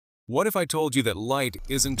What if I told you that light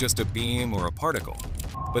isn't just a beam or a particle,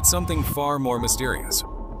 but something far more mysterious?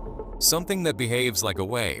 Something that behaves like a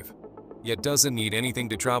wave, yet doesn't need anything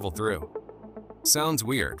to travel through. Sounds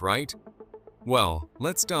weird, right? Well,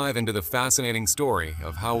 let's dive into the fascinating story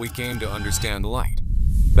of how we came to understand light.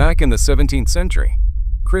 Back in the 17th century,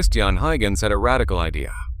 Christiaan Huygens had a radical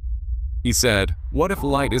idea. He said, what if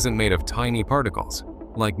light isn't made of tiny particles,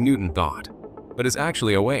 like Newton thought, but is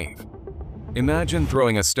actually a wave? Imagine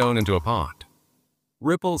throwing a stone into a pond.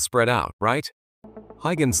 Ripples spread out, right?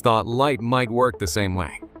 Huygens thought light might work the same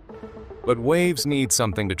way. But waves need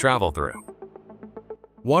something to travel through.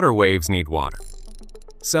 Water waves need water.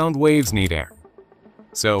 Sound waves need air.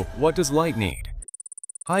 So, what does light need?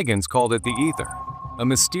 Huygens called it the ether, a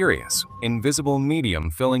mysterious, invisible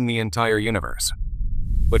medium filling the entire universe.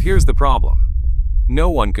 But here's the problem. No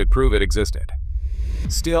one could prove it existed.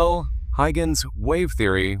 Still, Huygens' wave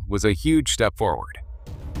theory was a huge step forward.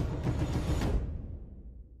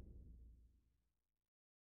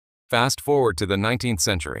 Fast forward to the 19th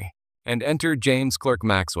century, and enter James Clerk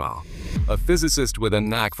Maxwell, a physicist with a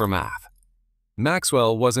knack for math.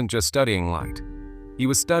 Maxwell wasn't just studying light. He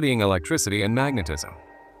was studying electricity and magnetism.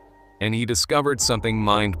 And he discovered something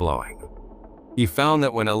mind-blowing. He found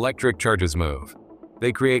that when electric charges move,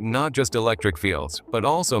 they create not just electric fields, but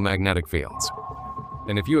also magnetic fields.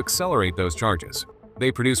 And if you accelerate those charges,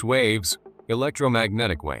 they produce waves,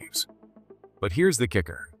 electromagnetic waves. But here's the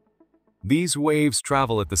kicker. These waves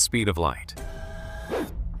travel at the speed of light.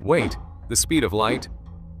 Wait, the speed of light?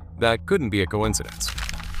 That couldn't be a coincidence.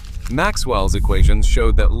 Maxwell's equations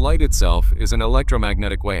showed that light itself is an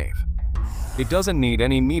electromagnetic wave. It doesn't need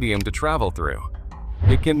any medium to travel through.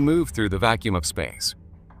 It can move through the vacuum of space.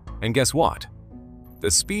 And guess what?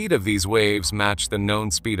 The speed of these waves matched the known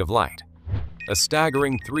speed of light, a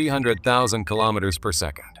staggering 300,000 kilometers per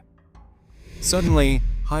second. Suddenly,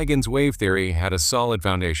 Huygens' wave theory had a solid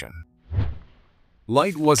foundation.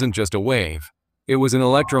 Light wasn't just a wave, it was an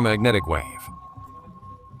electromagnetic wave.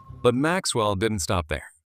 But Maxwell didn't stop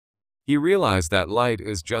there. He realized that light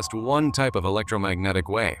is just one type of electromagnetic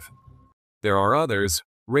wave. There are others,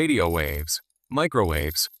 radio waves,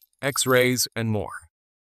 microwaves, X-rays, and more.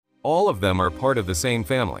 All of them are part of the same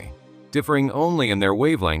family, differing only in their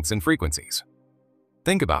wavelengths and frequencies.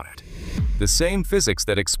 Think about it. The same physics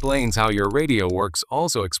that explains how your radio works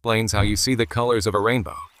also explains how you see the colors of a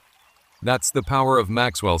rainbow. That's the power of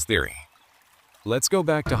Maxwell's theory. Let's go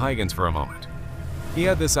back to Huygens for a moment. He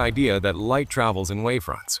had this idea that light travels in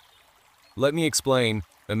wavefronts. Let me explain.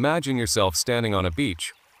 Imagine yourself standing on a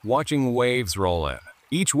beach, watching waves roll in.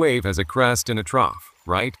 Each wave has a crest and a trough,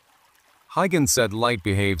 right? Huygens said light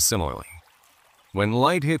behaves similarly. When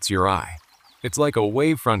light hits your eye, it's like a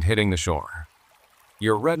wavefront hitting the shore.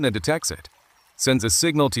 Your retina detects it, sends a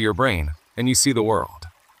signal to your brain, and you see the world.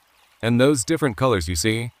 And those different colors you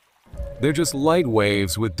see, they're just light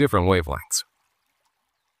waves with different wavelengths.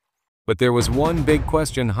 But there was one big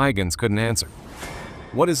question Huygens couldn't answer.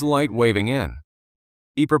 What is light waving in?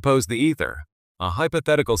 He proposed the ether, a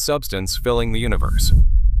hypothetical substance filling the universe.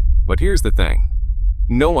 But here's the thing.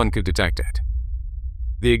 No one could detect it.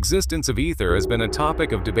 The existence of ether has been a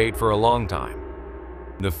topic of debate for a long time.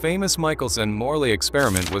 The famous Michelson-Morley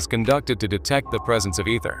experiment was conducted to detect the presence of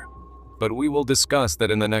ether, but we will discuss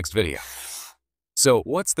that in the next video. So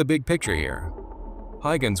what's the big picture here?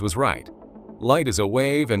 Huygens was right. Light is a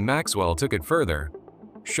wave, and Maxwell took it further,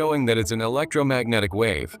 showing that it's an electromagnetic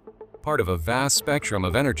wave, part of a vast spectrum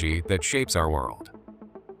of energy that shapes our world.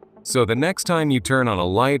 So the next time you turn on a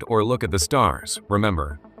light or look at the stars,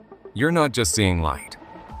 remember, you're not just seeing light.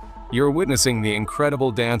 You're witnessing the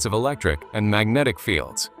incredible dance of electric and magnetic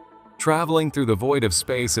fields, traveling through the void of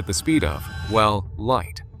space at the speed of, well,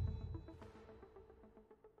 light.